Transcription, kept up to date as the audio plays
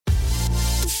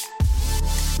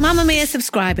Mamamia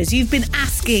subscribers, you've been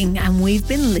asking and we've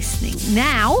been listening.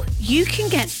 Now you can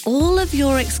get all of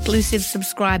your exclusive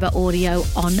subscriber audio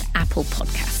on Apple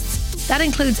Podcasts. That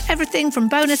includes everything from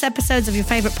bonus episodes of your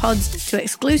favourite pods to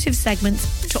exclusive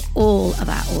segments to all of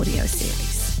our audio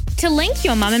series. To link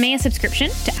your Mamamia subscription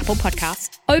to Apple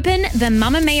Podcasts, open the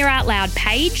Mamamia Out Loud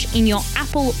page in your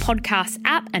Apple Podcasts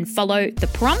app and follow the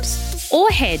prompts, or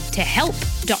head to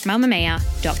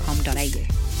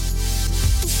help.mamamia.com.au.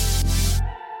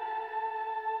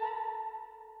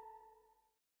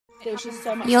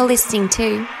 You're listening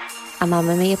to a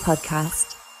Mamamia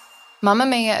podcast.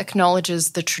 Mamamia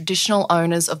acknowledges the traditional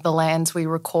owners of the lands we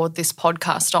record this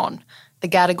podcast on, the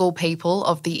Gadigal people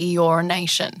of the Eora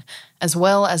Nation, as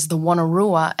well as the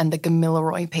Wonnarua and the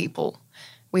Gamilaroi people.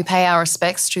 We pay our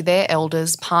respects to their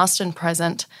elders, past and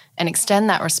present, and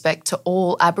extend that respect to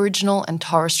all Aboriginal and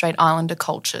Torres Strait Islander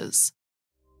cultures.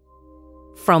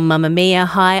 From Mamamia,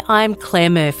 hi, I'm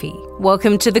Claire Murphy.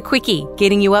 Welcome to The Quickie,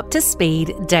 getting you up to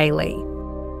speed daily.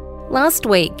 Last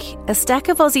week, a stack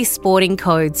of Aussie sporting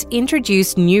codes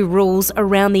introduced new rules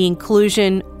around the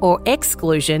inclusion or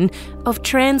exclusion of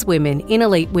trans women in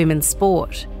elite women's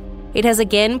sport. It has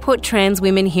again put trans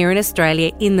women here in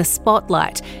Australia in the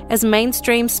spotlight as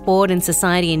mainstream sport and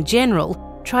society in general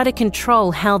try to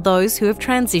control how those who have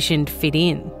transitioned fit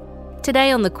in.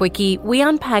 Today on The Quickie, we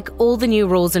unpack all the new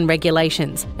rules and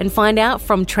regulations and find out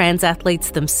from trans athletes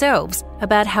themselves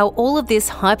about how all of this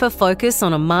hyper-focus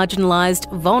on a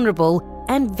marginalised, vulnerable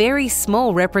and very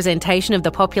small representation of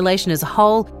the population as a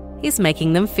whole is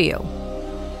making them feel.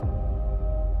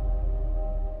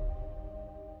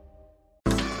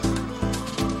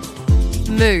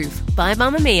 Move by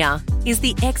Mamamia is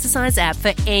the exercise app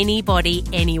for anybody,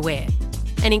 anywhere.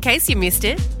 And in case you missed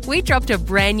it, we dropped a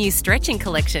brand new stretching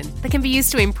collection that can be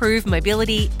used to improve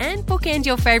mobility and bookend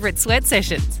your favourite sweat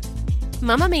sessions.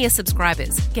 Mamamia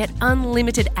subscribers get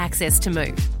unlimited access to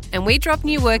Move, and we drop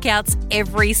new workouts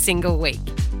every single week.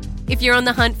 If you're on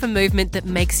the hunt for movement that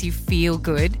makes you feel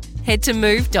good, head to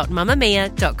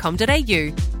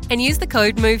move.mamamia.com.au and use the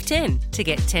code MOVE10 to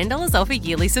get $10 off a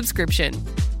yearly subscription.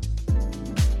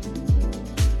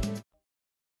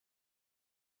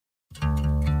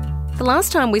 The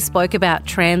last time we spoke about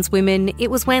trans women,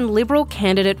 it was when Liberal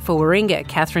candidate for Warringah,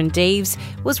 Catherine Deves,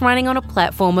 was running on a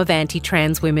platform of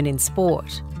anti-trans women in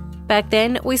sport. Back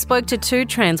then, we spoke to two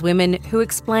trans women who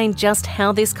explained just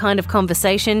how this kind of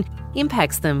conversation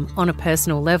impacts them on a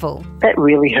personal level. That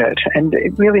really hurt, and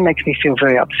it really makes me feel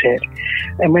very upset.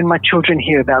 And when my children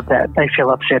hear about that, they feel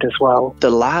upset as well.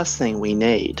 The last thing we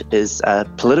need is a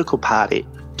political party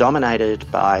dominated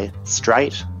by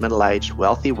straight, middle-aged,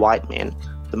 wealthy white men,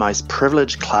 the most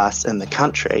privileged class in the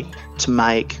country, to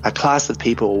make a class of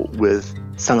people with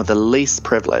some of the least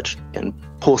privilege and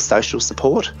poor social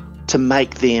support, to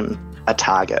make them a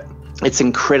target. It's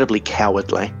incredibly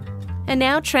cowardly. And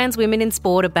now trans women in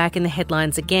sport are back in the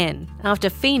headlines again, after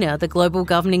FINA, the global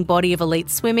governing body of elite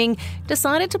swimming,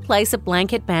 decided to place a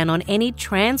blanket ban on any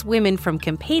trans women from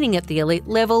competing at the elite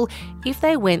level if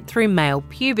they went through male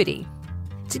puberty.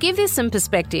 To give this some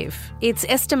perspective, it's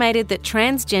estimated that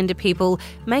transgender people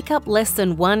make up less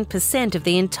than 1% of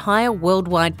the entire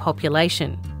worldwide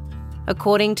population.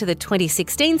 According to the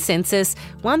 2016 census,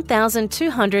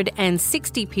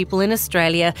 1,260 people in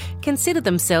Australia consider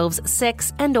themselves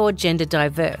sex and or gender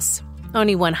diverse.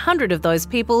 Only 100 of those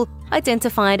people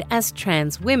identified as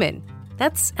trans women.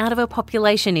 That's out of a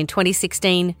population in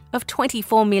 2016 of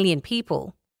 24 million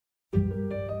people.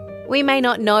 We may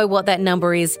not know what that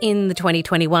number is in the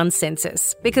 2021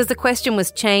 census because the question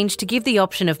was changed to give the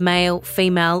option of male,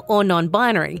 female or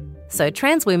non-binary, so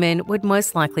trans women would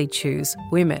most likely choose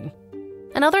women.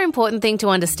 Another important thing to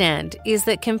understand is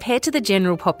that compared to the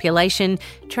general population,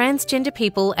 transgender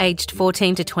people aged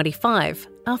 14 to 25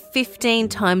 are 15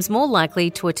 times more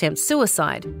likely to attempt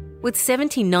suicide, with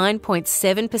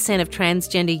 79.7% of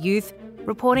transgender youth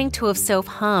reporting to have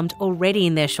self-harmed already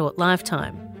in their short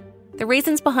lifetime. The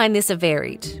reasons behind this are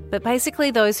varied, but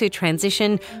basically those who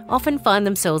transition often find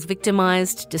themselves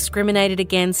victimised, discriminated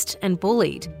against and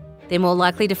bullied. They're more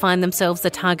likely to find themselves the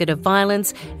target of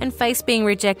violence and face being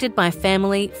rejected by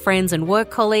family, friends and work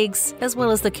colleagues, as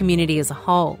well as the community as a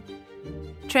whole.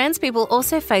 Trans people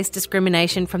also face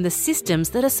discrimination from the systems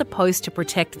that are supposed to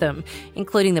protect them,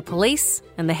 including the police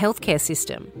and the healthcare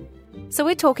system. So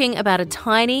we're talking about a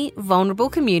tiny, vulnerable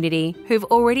community who've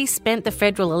already spent the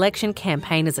federal election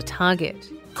campaign as a target.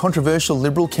 Controversial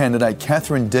Liberal candidate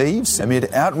Catherine Deves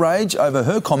amid outrage over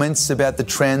her comments about the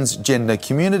transgender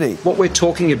community. What we're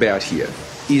talking about here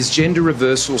is gender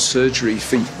reversal surgery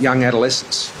for young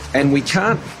adolescents. And we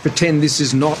can't pretend this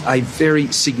is not a very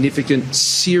significant,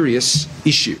 serious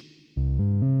issue.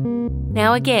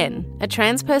 Now again, a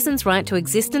trans person's right to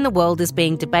exist in the world is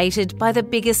being debated by the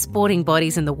biggest sporting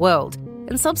bodies in the world,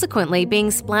 and subsequently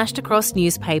being splashed across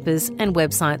newspapers and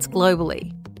websites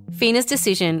globally. FINA's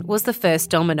decision was the first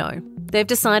domino. They've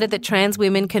decided that trans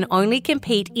women can only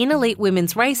compete in elite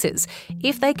women's races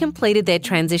if they completed their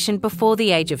transition before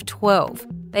the age of 12.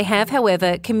 They have,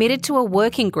 however, committed to a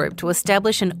working group to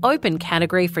establish an open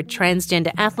category for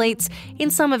transgender athletes in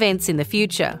some events in the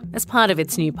future as part of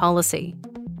its new policy.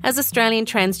 As Australian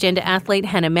transgender athlete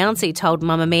Hannah Mounsey told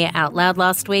Mamamia Out Loud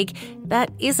last week,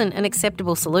 that isn't an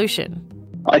acceptable solution.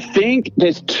 I think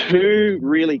there's two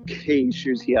really key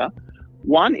issues here.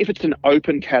 One, if it's an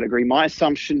open category, my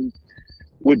assumption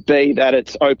would be that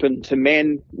it's open to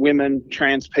men, women,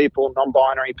 trans people,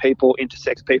 non-binary people,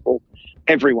 intersex people,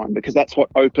 everyone, because that's what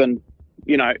open,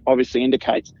 obviously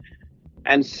indicates.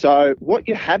 And so what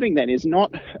you're having then is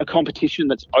not a competition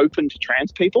that's open to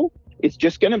trans people. It's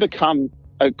just going to become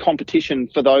a competition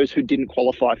for those who didn't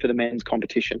qualify for the men's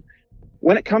competition.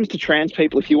 When it comes to trans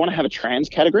people, if you want to have a trans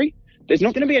category, there's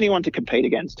not going to be anyone to compete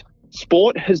against.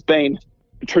 Sport has been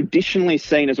traditionally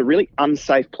seen as a really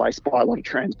unsafe place by a lot of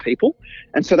trans people,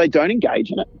 and so they don't engage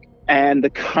in it. And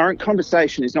the current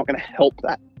conversation is not going to help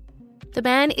that. The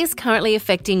ban is currently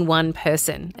affecting one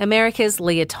person, America's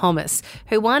Leah Thomas,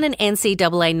 who won an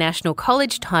NCAA National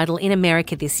College title in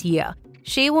America this year.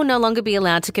 She will no longer be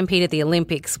allowed to compete at the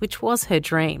Olympics, which was her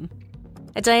dream.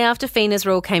 A day after FINA's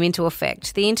rule came into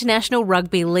effect, the International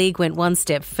Rugby League went one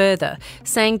step further,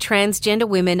 saying transgender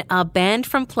women are banned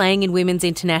from playing in women's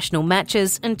international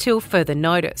matches until further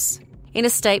notice. In a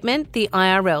statement, the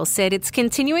IRL said it's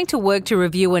continuing to work to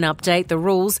review and update the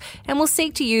rules and will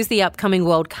seek to use the upcoming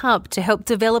World Cup to help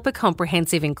develop a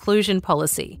comprehensive inclusion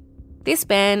policy. This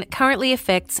ban currently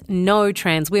affects no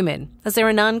trans women, as there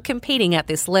are none competing at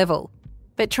this level.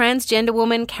 But transgender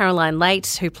woman Caroline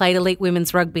Late, who played elite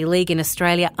women's rugby league in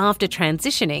Australia after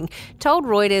transitioning, told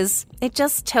Reuters, "It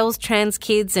just tells trans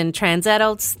kids and trans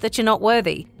adults that you're not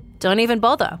worthy. Don't even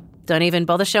bother. Don't even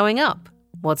bother showing up.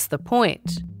 What's the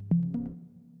point?"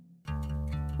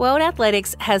 World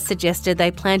Athletics has suggested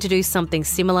they plan to do something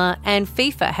similar, and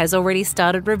FIFA has already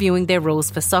started reviewing their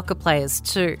rules for soccer players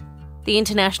too. The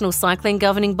International Cycling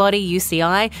Governing Body,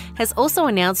 UCI, has also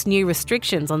announced new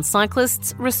restrictions on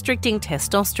cyclists restricting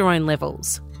testosterone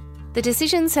levels. The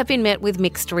decisions have been met with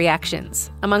mixed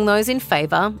reactions. Among those in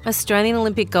favour, Australian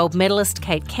Olympic gold medalist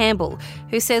Kate Campbell,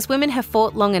 who says women have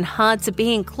fought long and hard to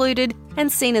be included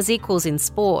and seen as equals in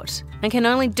sport, and can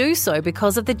only do so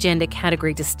because of the gender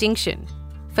category distinction.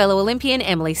 Fellow Olympian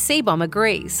Emily Seebohm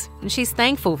agrees, and she's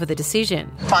thankful for the decision.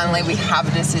 Finally, we have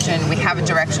a decision, we have a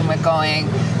direction we're going.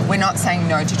 We're not saying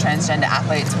no to transgender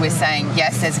athletes. We're saying,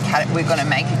 yes, we're going to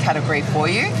make a category for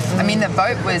you. I mean, the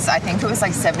vote was, I think it was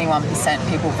like 71%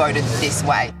 people voted this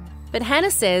way. But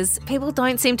Hannah says people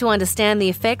don't seem to understand the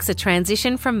effects a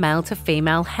transition from male to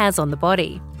female has on the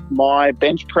body. My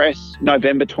bench press,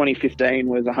 November 2015,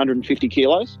 was 150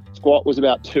 kilos. Squat was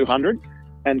about 200,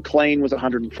 and clean was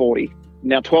 140.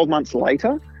 Now, 12 months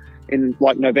later, in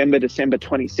November, December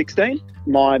 2016,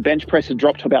 my bench press had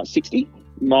dropped to about 60.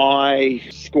 My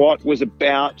squat was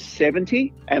about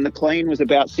 70 and the clean was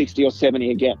about 60 or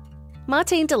 70 again.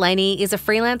 Martine Delaney is a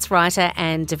freelance writer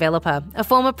and developer, a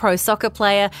former pro soccer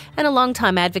player and a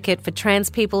long-time advocate for trans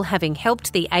people, having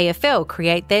helped the AFL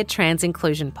create their trans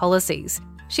inclusion policies.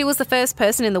 She was the first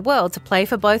person in the world to play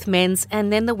for both men's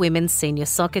and then the women's senior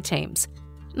soccer teams.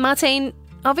 Martine,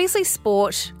 obviously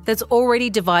sport that's already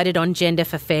divided on gender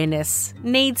for fairness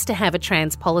needs to have a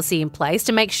trans policy in place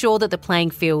to make sure that the playing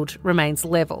field remains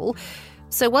level.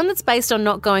 So one that's based on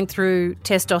not going through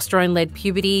testosterone-led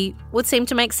puberty would seem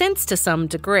to make sense to some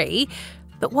degree.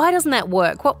 But why doesn't that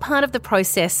work? What part of the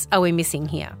process are we missing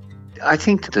here? I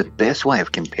think the best way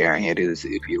of comparing it is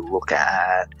if you look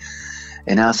at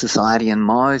in our society and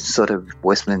most sort of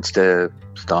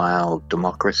Westminster-style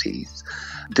democracies,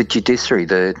 the judiciary,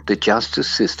 the justice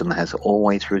system has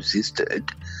always resisted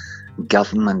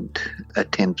government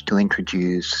attempts to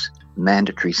introduce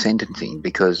mandatory sentencing,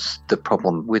 because the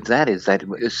problem with that is that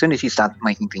as soon as you start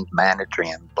making things mandatory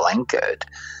and blanket,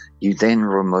 you then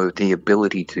remove the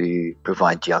ability to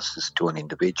provide justice to an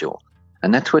individual.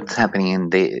 And that's what's happening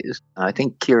in this. I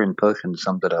think Kieran Perkins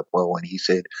summed it up well when he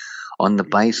said, on the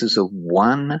basis of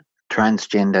one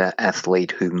transgender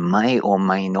athlete who may or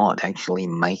may not actually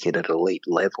make it at elite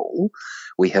level,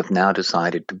 we have now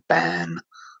decided to ban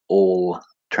all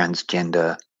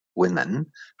transgender women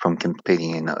from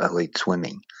competing in elite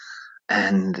swimming.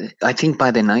 And I think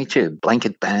by their nature,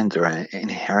 blanket bans are an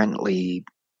inherently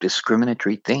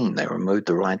discriminatory thing. They remove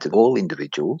the rights of all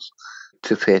individuals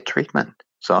to fair treatment.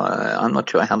 So I'm not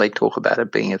sure how they talk about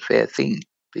it being a fair thing.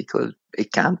 because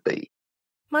it can't be.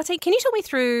 Martine, can you talk me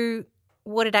through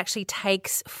what it actually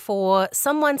takes for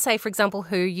someone, say, for example,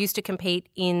 who used to compete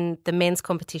in the men's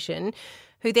competition,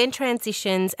 who then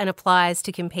transitions and applies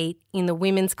to compete in the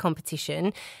women's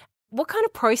competition? What kind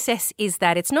of process is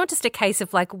that? It's not just a case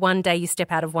of like one day you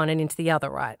step out of one and into the other,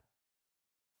 right?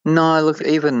 No, look,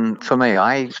 even for me,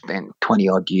 I spent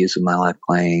 20-odd years of my life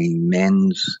playing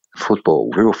men's football,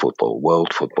 real football,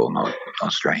 world football, not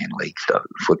Australian league stuff,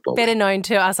 football. Better known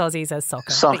to us Aussies as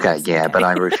soccer. Soccer, yeah, okay. But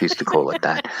I refuse to call it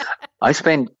that. I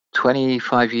spent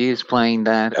 25 years playing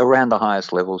that around the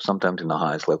highest levels, sometimes in the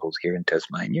highest levels here in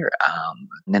Tasmania.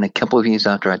 And then a couple of years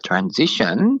after I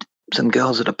transitioned, some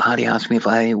girls at a party asked me if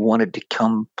I wanted to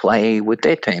come play with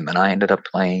their team, and I ended up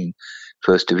playing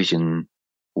First Division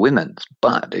women's,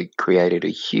 but it created a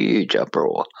huge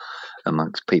uproar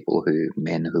amongst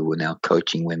men who were now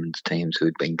coaching women's teams,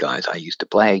 who'd been guys I used to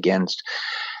play against,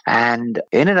 and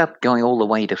ended up going all the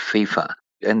way to FIFA.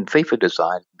 And FIFA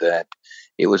decided that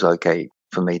it was okay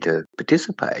for me to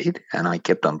participate, and I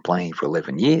kept on playing for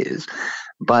 11 years,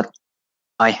 but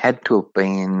I had to have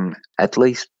been at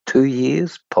least 2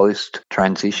 years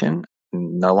post-transition,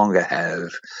 no longer have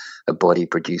a body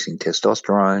producing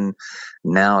testosterone.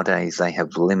 Nowadays, they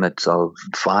have limits of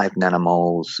 5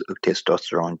 nanomoles of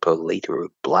testosterone per litre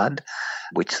of blood,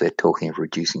 which they're talking of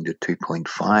reducing to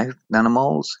 2.5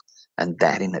 nanomoles. And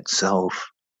that in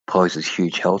itself poses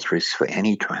huge health risks for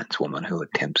any trans woman who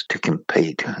attempts to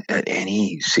compete at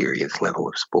any serious level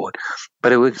of sport.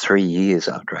 But it was 3 years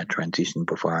after I transitioned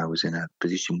before I was in a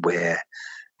position where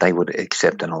they would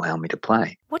accept and allow me to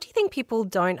play. What do you think people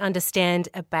don't understand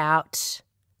about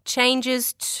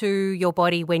changes to your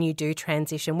body when you do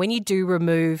transition, when you do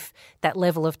remove that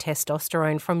level of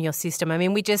testosterone from your system? I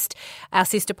mean, our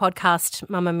sister podcast,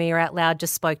 Mamma Mia Out Loud,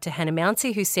 just spoke to Hannah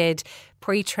Mounsey, who said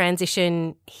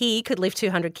pre-transition he could lift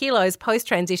 200 kilos,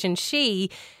 post-transition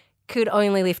she could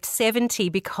only lift 70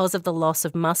 because of the loss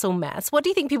of muscle mass. What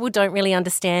do you think people don't really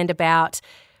understand about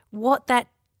what that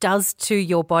does to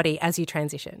your body as you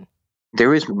transition?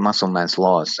 There is muscle mass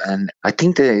loss, and I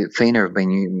think the FINA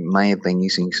may have been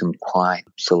using some quite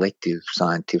selective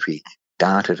scientific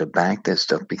data to back their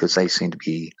stuff, because they seem to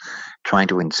be trying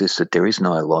to insist that there is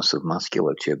no loss of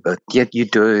musculature. But yet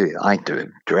I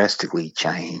do drastically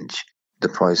change the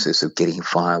process of getting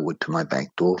firewood to my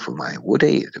back door for my wood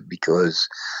eater, because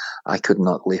I could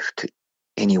not lift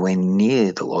anywhere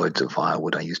near the loads of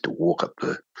firewood I used to walk up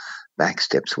the back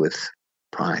steps with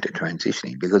prior to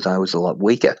transitioning, because I was a lot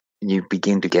weaker. You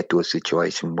begin to get to a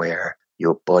situation where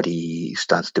your body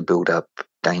starts to build up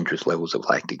dangerous levels of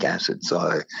lactic acid.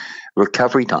 So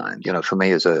recovery time, for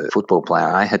me as a football player,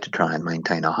 I had to try and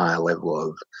maintain a higher level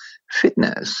of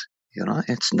fitness.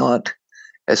 It's not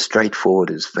as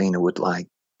straightforward as FINA would like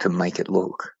to make it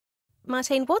look.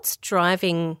 Martine, what's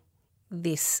driving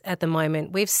this at the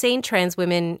moment? We've seen trans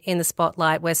women in the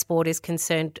spotlight where sport is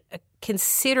concerned a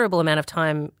considerable amount of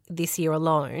time this year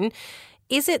alone.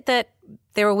 Is it that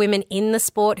there are women in the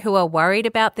sport who are worried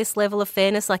about this level of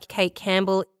fairness, like Kate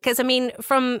Campbell? Because, I mean,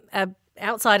 from an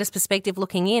outsider's perspective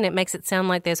looking in, it makes it sound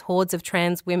like there's hordes of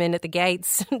trans women at the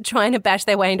gates trying to bash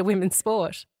their way into women's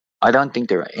sport. I don't think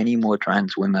there are any more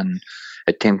trans women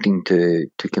attempting to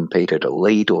compete at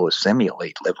elite or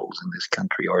semi-elite levels in this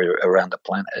country or around the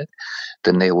planet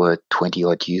than there were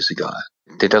 20-odd years ago.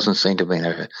 There doesn't seem to have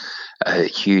been a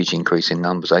huge increase in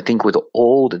numbers. I think with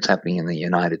all that's happening in the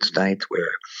United States, where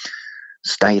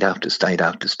state after state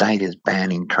after state is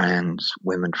banning trans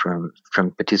women from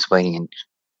participating in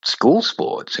school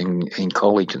sports, in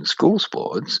college and school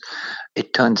sports,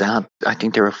 it turns out I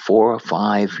think there are 4 or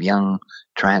 5 young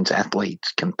trans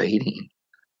athletes competing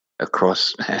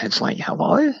across. It's like,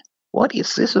 hello, what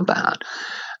is this about?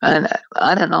 And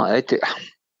I don't know.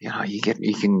 You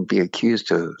can be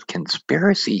accused of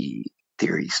conspiracy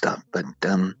theory stuff, but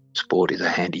sport is a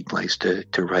handy place to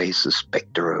raise the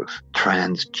spectre of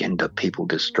transgender people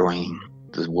destroying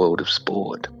the world of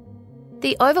sport.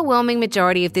 The overwhelming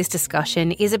majority of this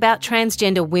discussion is about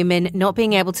transgender women not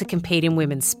being able to compete in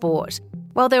women's sport.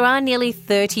 While there are nearly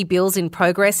 30 bills in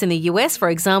progress in the US, for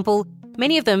example,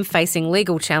 many of them facing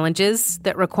legal challenges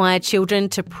that require children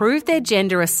to prove their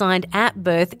gender assigned at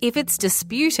birth if it's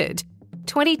disputed.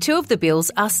 22 of the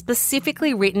bills are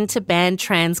specifically written to ban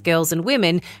trans girls and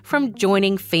women from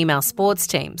joining female sports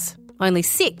teams. Only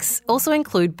 6 also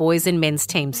include boys and men's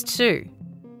teams too.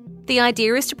 The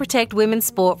idea is to protect women's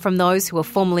sport from those who are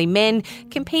formerly men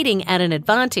competing at an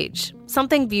advantage,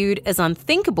 something viewed as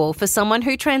unthinkable for someone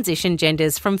who transitioned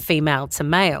genders from female to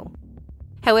male.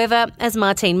 However, as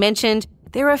Martine mentioned,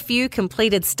 There are few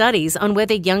completed studies on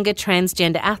whether younger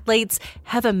transgender athletes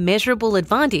have a measurable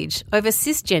advantage over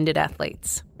cisgendered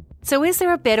athletes. So is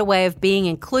there a better way of being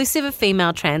inclusive of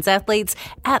female trans athletes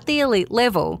at the elite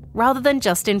level rather than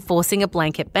just enforcing a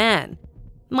blanket ban?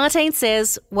 Martine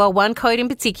says, while one code in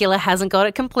particular hasn't got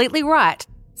it completely right,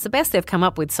 it's the best they've come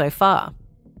up with so far.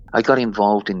 I got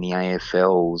involved in the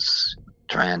AFL's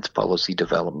trans policy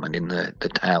development in the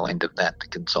tail end of that, the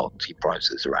consultancy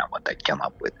process around what they'd come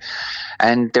up with.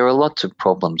 And there are lots of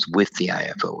problems with the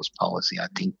AFL's policy, I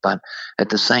think, but at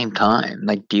the same time,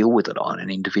 they deal with it on an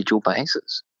individual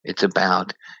basis. It's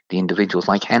about the individuals.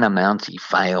 Like Hannah Mounsey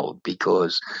failed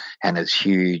because Hannah's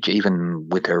huge, even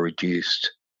with her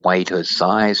reduced weight, her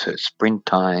size, her sprint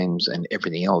times and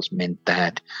everything else meant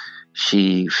that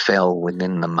she fell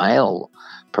within the male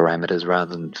parameters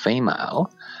rather than female.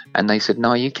 And they said,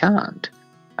 no, you can't.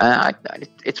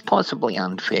 It's possibly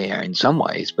unfair in some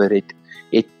ways, but it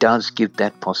does give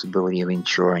that possibility of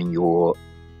ensuring you're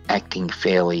acting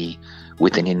fairly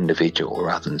with an individual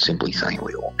rather than simply saying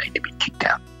we all need to be kicked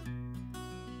out.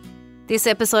 This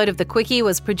episode of The Quickie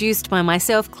was produced by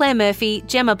myself, Claire Murphy,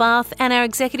 Gemma Bath, and our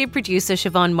executive producer,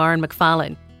 Siobhan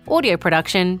Moran-McFarlane. Audio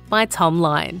production by Tom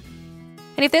Lyon.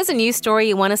 And if there's a news story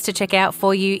you want us to check out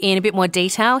for you in a bit more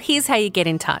detail, here's how you get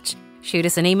in touch. Shoot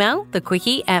us an email,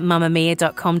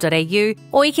 thequickie@mamamia.com.au,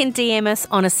 or you can DM us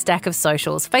on a stack of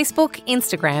socials, Facebook,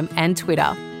 Instagram and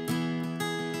Twitter.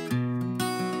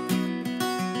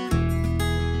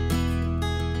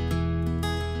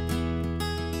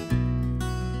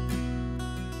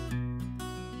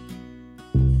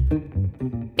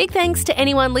 Big thanks to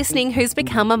anyone listening who's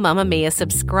become a Mamamia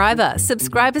subscriber.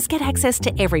 Subscribers get access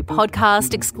to every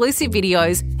podcast, exclusive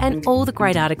videos, and all the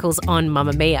great articles on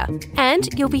Mamamia. And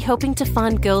you'll be helping to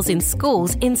fund girls in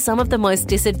schools in some of the most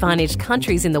disadvantaged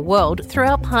countries in the world through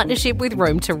our partnership with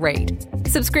Room to Read.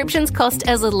 Subscriptions cost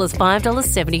as little as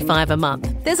 $5.75 a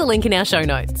month. There's a link in our show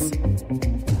notes.